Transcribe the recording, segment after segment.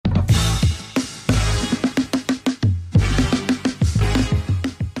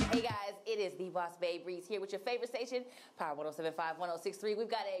boss, Babe Reese, here with your favorite station, Power 107.5, 106.3. We've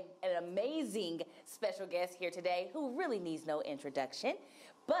got an amazing special guest here today who really needs no introduction.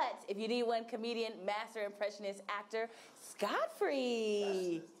 But if you need one, comedian, master impressionist, actor,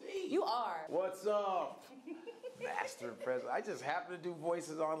 Godfrey. You are. What's up? Master impressionist. I just happen to do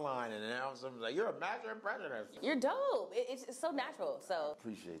voices online, and now someone's like, "You're a master impressionist." You're dope. It's so natural. So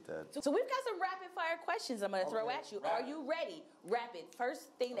appreciate that. So we've got some rapid fire questions I'm going to throw at you. Are you ready? Rapid.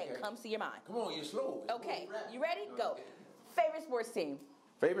 First thing that comes to your mind. Come on, you're slow. Okay. You ready? Go. Favorite sports team?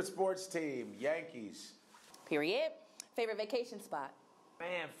 Favorite sports team? Yankees. Period. Favorite vacation spot?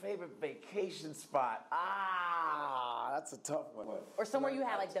 Man, favorite vacation spot? That's a tough one. Or somewhere you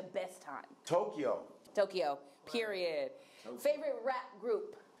had like the best time? Tokyo. Tokyo. Period. Favorite rap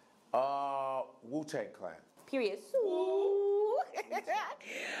group? Wu-Tang Clan. Period.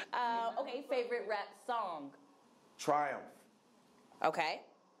 Okay, favorite rap song? Triumph. Okay.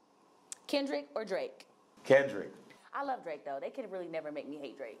 Kendrick or Drake? Kendrick. I love Drake though. They can really never make me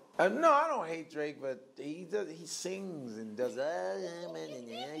hate Drake. No, I don't hate Drake, but he sings and does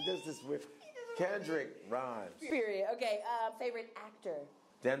he does this weird. Kendrick rhymes. Period. Okay. Favorite actor?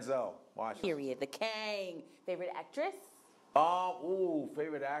 Denzel Washington. Period. The King. Favorite actress?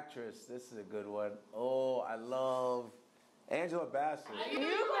 Favorite actress. This is a good one. I love Angela Bassett. You were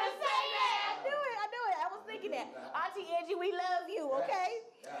gonna say that. I knew it. I was thinking that. Auntie Angie, we love you, okay?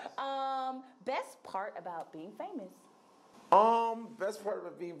 Yes. Best part about being famous? Best part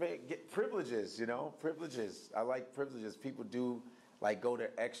about being famous, get privileges, privileges. I like privileges. People do like go the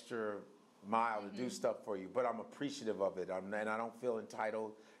extra mile to do stuff for you, but I'm appreciative of it. And I don't feel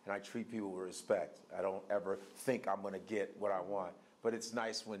entitled, and I treat people with respect. I don't ever think I'm gonna get what I want, but it's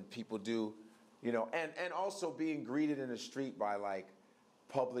nice when people do, and also being greeted in the street by like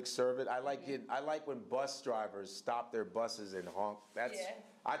public servant. I like when bus drivers stop their buses and honk.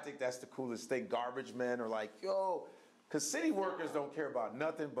 I think that's the coolest thing. Garbage men are like, yo, because city workers don't care about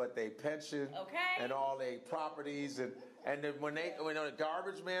nothing but their pension and all their properties. And then when a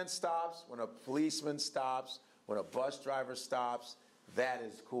garbage man stops, when a policeman stops, when a bus driver stops, that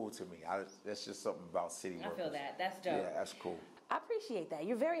is cool to me. That's just something about city workers. I feel that. That's dope. Yeah, that's cool. I appreciate that.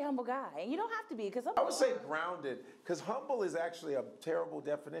 You're a very humble guy. And you don't have to be, because I would say grounded, because humble is actually a terrible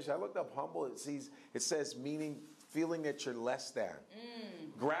definition. I looked up humble. It says feeling that you're less than.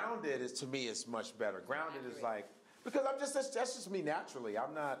 Grounded is, to me, is much better. Grounded is like, because that's just me naturally.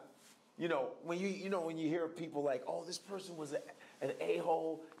 I'm not, when you hear people like, oh, this person was an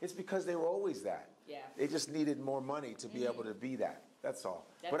a-hole, it's because they were always that. Yeah. They just needed more money to be able to be that. That's all.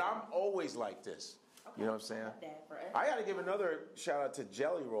 But I'm always like this. You know what I'm saying? I got to give another shout out to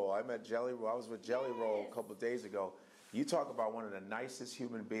Jelly Roll. I met Jelly Roll. I was with Jelly Roll a couple of days ago. You talk about one of the nicest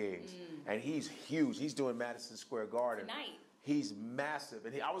human beings, and he's huge. He's doing Madison Square Garden. Tonight. He's massive,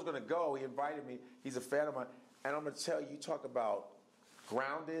 and I was going to go. He invited me. He's a fan of mine, and I'm going to tell you, talk about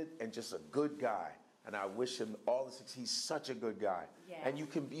grounded and just a good guy. And I wish him all the success. He's such a good guy. Yeah. And you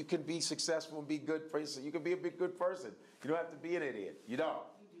can be successful and be good person. You can be a good person. You don't have to be an idiot. You don't.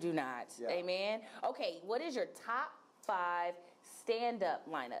 Do not. Yeah. Amen. Okay, what is your top 5 stand-up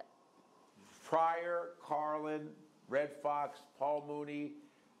lineup? Pryor, Carlin, Red Fox, Paul Mooney,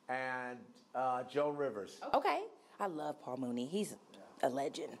 and Joan Rivers. Okay. I love Paul Mooney. He's a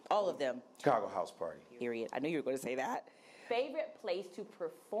legend. All of them. Chicago House Party. Period. I knew you were going to say that. Favorite place to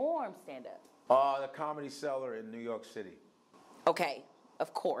perform stand-up? The Comedy Cellar in New York City. Okay,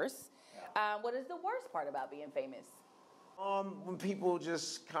 of course. What is the worst part about being famous? When people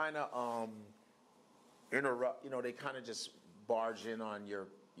just kind of interrupt, they kind of just barge in on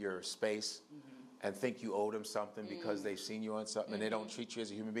your space and think you owe them something because they've seen you on something and they don't treat you as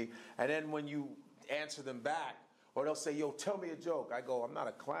a human being. And then when you answer them back, or they'll say, yo, tell me a joke. I go, I'm not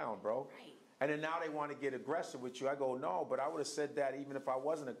a clown, bro. Right. And then now they want to get aggressive with you. I go, no, but I would have said that even if I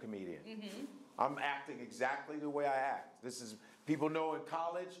wasn't a comedian. I'm acting exactly the way I act. People know in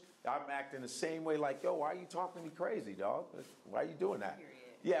college, I'm acting the same way, like, yo, why are you talking to me crazy, dog? Why are you doing that? Period.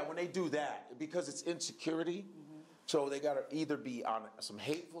 Yeah, when they do that, because it's insecurity, so they got to either be on some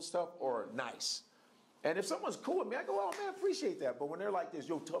hateful stuff or nice. And if someone's cool with me, I go, oh, man, I appreciate that. But when they're like this,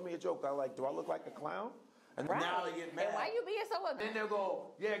 yo, tell me a joke, I like, do I look like a clown? And now they get mad. And why you being so upset? Then they'll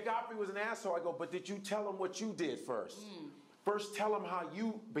go, yeah, Godfrey was an asshole. I go, but did you tell him what you did first? First, tell him how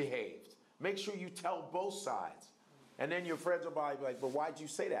you behaved. Make sure you tell both sides. And then your friends will be like, but why'd you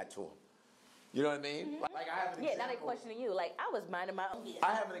say that to him? You know what I mean? Like I have an example. Now they're questioning you. Like, I was minding my own business.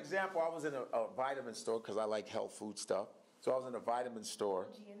 I have an example. I was in a vitamin store because I like health food stuff. So I was in a vitamin store.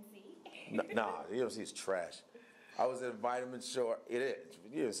 GNC? Nah, you don't see it's trash. I was in a vitamin store. It is.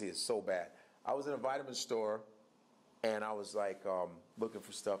 You don't see it's so bad. I was in a vitamin store, and I was like looking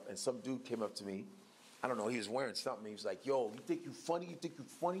for stuff, and some dude came up to me. I don't know, he was wearing something. He was like, yo, you think you funny? You think you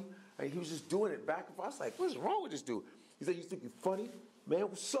funny? And he was just doing it back and forth. I was like, what's wrong with this dude? He's like, you think you funny? Man,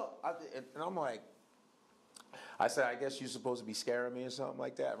 what's up? And I'm like, I said, I guess you're supposed to be scaring me or something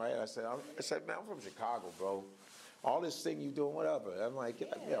like that, right? I said, man, I'm from Chicago, bro. All this thing you doing, whatever. I'm like,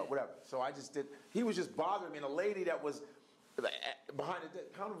 yeah, whatever. So I just did. He was just bothering me, and a lady that was behind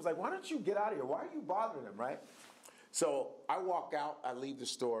the counter was like, why don't you get out of here? Why are you bothering him, right? So I walk out, I leave the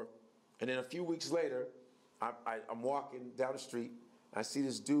store, and then a few weeks later, I'm walking down the street, and I see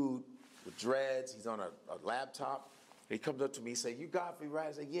this dude with dreads. He's on a laptop. And he comes up to me, he said, you Godfrey, right?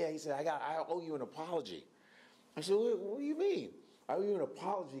 I said, yeah. He said, I owe you an apology. I said, what do you mean? I owe you an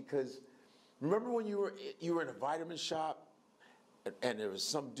apology because remember when you were in a vitamin shop and there was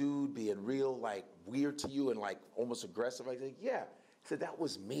some dude being real like weird to you and like almost aggressive? I said, yeah. He said, that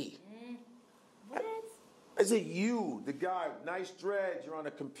was me. What? I said, you, the guy, nice dreads, you're on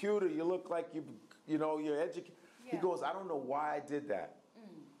a computer, you look like you're educated. Yeah. He goes, I don't know why I did that.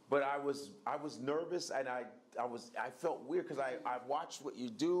 But I was nervous and I felt weird because I watched what you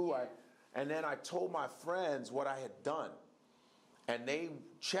do. And then I told my friends what I had done. And they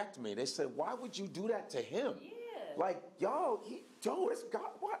checked me. They said, why would you do that to him? Yeah. Like, it's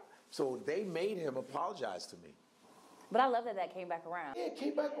God, what? So they made him apologize to me. But I love that came back around. Yeah, it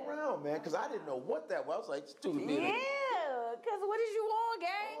came back around, man, because I didn't know what that was. I was like, dude, yeah, because what did you want,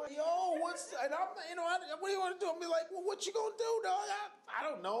 gang? Oh, and I'm, what do you want to do? I'm be like, well, what you gonna do, dog? I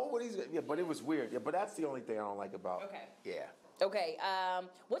don't know what he's. Yeah, but it was weird. Yeah, but that's the only thing I don't like about. Okay. Yeah. Okay.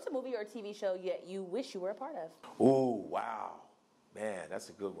 What's a movie or a TV show you wish you were a part of? Oh, wow, man, that's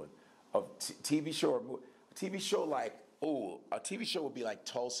a good one. A TV show or a TV show like a TV show would be like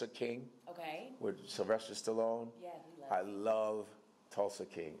Tulsa King. Okay. With Sylvester Stallone. Yeah. I love Tulsa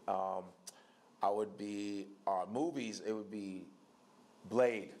King. I would be movies. It would be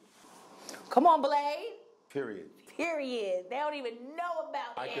Blade. Come on, Blade. Period. They don't even know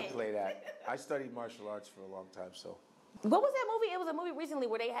about it. I can play that. I studied martial arts for a long time, so. What was that movie? It was a movie recently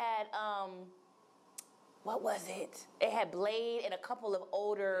where they had what was it? It had Blade and a couple of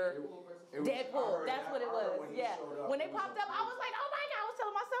older Deadpool. That's what it was. Yeah. When they popped up, I was like, oh my God! I was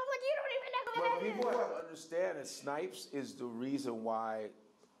telling myself, like, you don't even know who that is. But people have to understand that Snipes is the reason why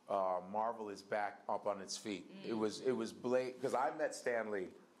Marvel is back up on its feet. It was Blade, because I met Stan Lee.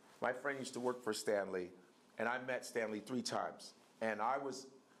 My friend used to work for Stan Lee, and I met Stan Lee 3 times. And I was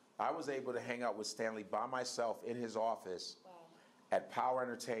able to hang out with Stan Lee by myself in his office at Power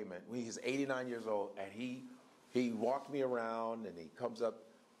Entertainment. He's 89 years old, and he walked me around, and he comes up,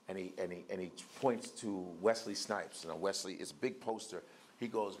 and he points to Wesley Snipes. Wesley is a big poster. He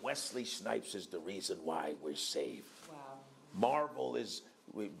goes, Wesley Snipes is the reason why we're saved. Wow.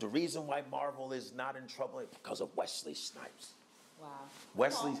 The reason why Marvel is not in trouble is because of Wesley Snipes.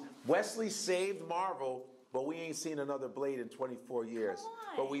 Wow. Wesley saved Marvel, but we ain't seen another Blade in 24 years.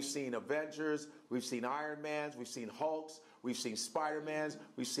 But we've seen Avengers, we've seen Iron Mans, we've seen Hulks, we've seen Spider-Mans,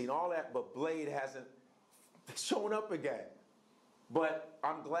 we've seen all that, but Blade hasn't shown up again. But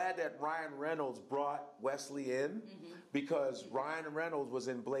I'm glad that Ryan Reynolds brought Wesley in because Ryan Reynolds was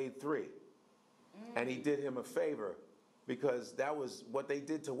in Blade 3. And he did him a favor because that was what they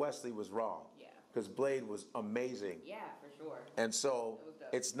did to Wesley was wrong. Yeah. Because Blade was amazing. Yeah, for sure. And so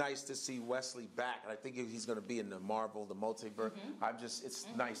it's nice to see Wesley back. And I think he's going to be in the Marvel, the multiverse. It's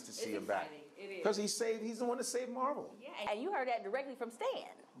nice to see him back. Because he's the one that saved Marvel. Yeah, and you heard that directly from Stan.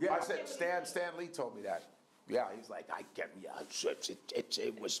 Yeah, I said Stan Lee told me that. Yeah, he's like,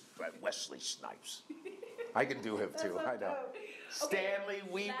 it was Wesley Snipes. I can do him too, I know. Stanley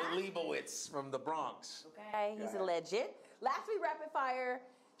Leibowitz from the Bronx. Okay, he's a legend. Last week, rapid fire,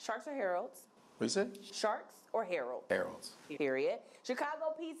 Sharks or Heralds? What you said? Sharks or Heralds? Heralds. Period.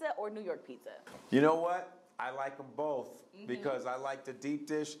 Chicago pizza or New York pizza? You know what? I like them both because I like the deep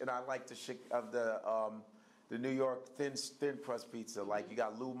dish and I like the New York thin crust pizza. Like you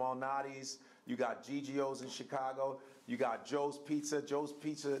got Lou Malnati's. You got Gigio's in Chicago. You got Joe's Pizza. Joe's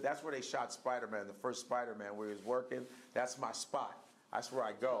Pizza, that's where they shot Spider-Man, the first Spider-Man where he was working. That's my spot. That's where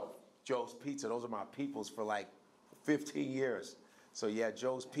I go. Joe's Pizza. Those are my peoples for like 15 years. So yeah,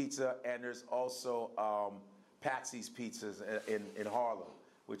 Joe's Pizza. And there's also Patsy's Pizzas in Harlem,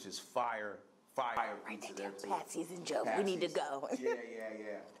 which is fire pizza there too. Patsy's and Joe. We need to go.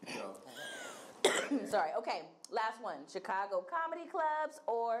 Yeah. Sorry. Okay. Last one. Chicago comedy clubs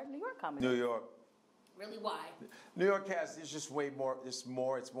or New York comedy? New York. Really? Why? New York it's just way more. It's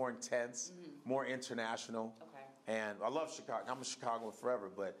more intense, more international. Okay. And I love Chicago. I'm a Chicagoan forever,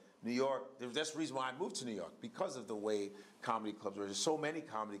 but New York, that's the reason why I moved to New York, because of the way comedy clubs are. There's so many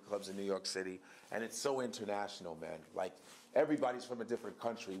comedy clubs in New York City, and it's so international, man. Like, everybody's from a different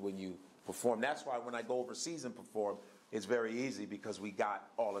country when you perform. That's why when I go overseas and perform, it's very easy because we got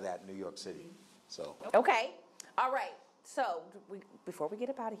all of that in New York City. So. Okay. All right. So before we get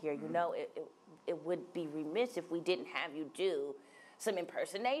up out of here, you know, it would be remiss if we didn't have you do some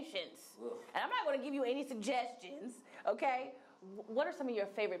impersonations. And I'm not going to give you any suggestions, okay? What are some of your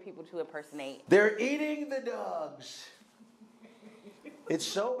favorite people to impersonate? They're eating the dogs. It's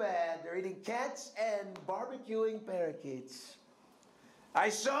so bad. They're eating cats and barbecuing parakeets. I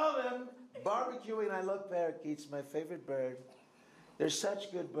saw them barbecuing. I love parakeets, my favorite bird. They're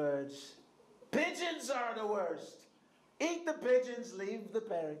such good birds. Pigeons are the worst. Eat the pigeons, leave the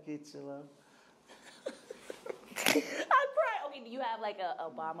parakeets alone. I'm crying. Okay, do you have like a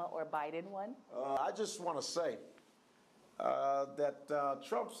Obama or Biden one? I just want to say that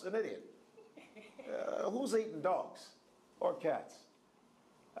Trump's an idiot. Who's eating dogs or cats?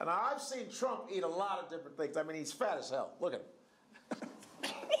 And I've seen Trump eat a lot of different things. I mean, he's fat as hell. Look at him.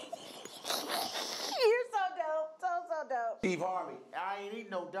 You're so dope. So dope. Steve Harvey, I ain't eating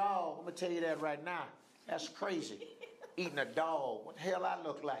no dog. I'm going to tell you that right now. That's crazy. Eating a dog. What the hell I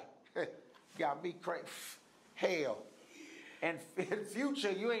look like? Got me crazy. Hell. And in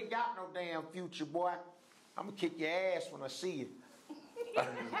future, you ain't got no damn future, boy. I'm going to kick your ass when I see you. Thank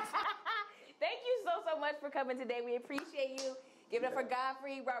you so much for coming today. We appreciate you. Give it up for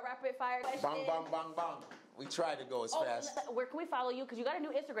Godfrey, rapid fire question. Bang, bang, bang, bang. We tried to go as fast. Where can we follow you? Because you got a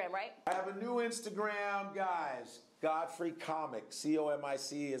new Instagram, right? I have a new Instagram, guys. Godfrey Comic.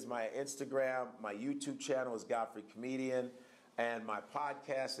 C-O-M-I-C is my Instagram. My YouTube channel is Godfrey Comedian. And my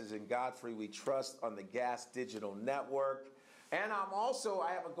podcast is In Godfrey We Trust on the Gas Digital Network. And I have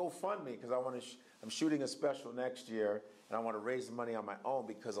a GoFundMe because I'm shooting a special next year, and I want to raise the money on my own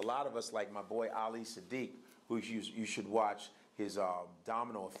because a lot of us, like my boy Ali Sadiq, who you should watch his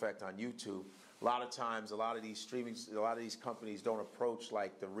Domino Effect on YouTube. A lot of times, a lot of these companies don't approach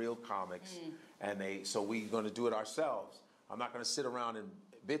like the real comics, so we're going to do it ourselves. I'm not going to sit around and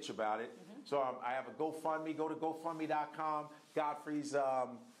bitch about it. So I have a GoFundMe. Go to GoFundMe.com. Godfrey's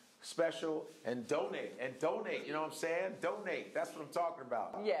special and donate. You know what I'm saying? Donate. That's what I'm talking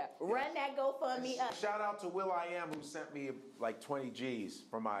about. Yeah. Run that GoFundMe up. Shout out to Will I Am, who sent me like 20 G's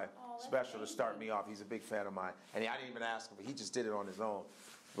for my special to start me off. He's a big fan of mine. And I didn't even ask him, but he just did it on his own.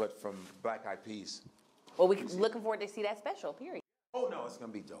 But from Black Eyed Peas. Well, we're looking forward to see that special, period. Oh, no, it's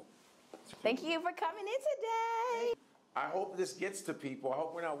going to be dope. Thank you for coming in today. I hope this gets to people. I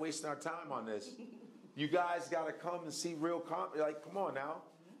hope we're not wasting our time on this. You guys got to come and see real comedy. Like, come on now.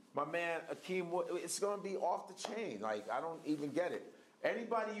 My man, Akeem, it's going to be off the chain. Like, I don't even get it.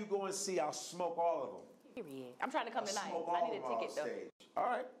 Anybody you go and see, I'll smoke all of them. Period. I'm trying to come tonight. I need a ticket, though. All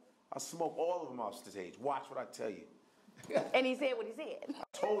right. I'll smoke all of them off stage. Watch what I tell you. And he said what he said. I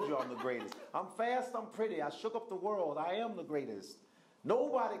told you I'm the greatest. I'm fast, I'm pretty. I shook up the world. I am the greatest.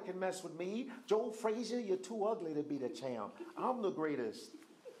 Nobody can mess with me. Joe Frazier, you're too ugly to be the champ. I'm the greatest.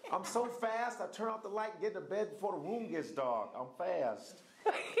 I'm so fast, I turn off the light and get to bed before the room gets dark. I'm fast.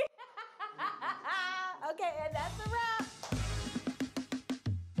 Okay, and that's a wrap.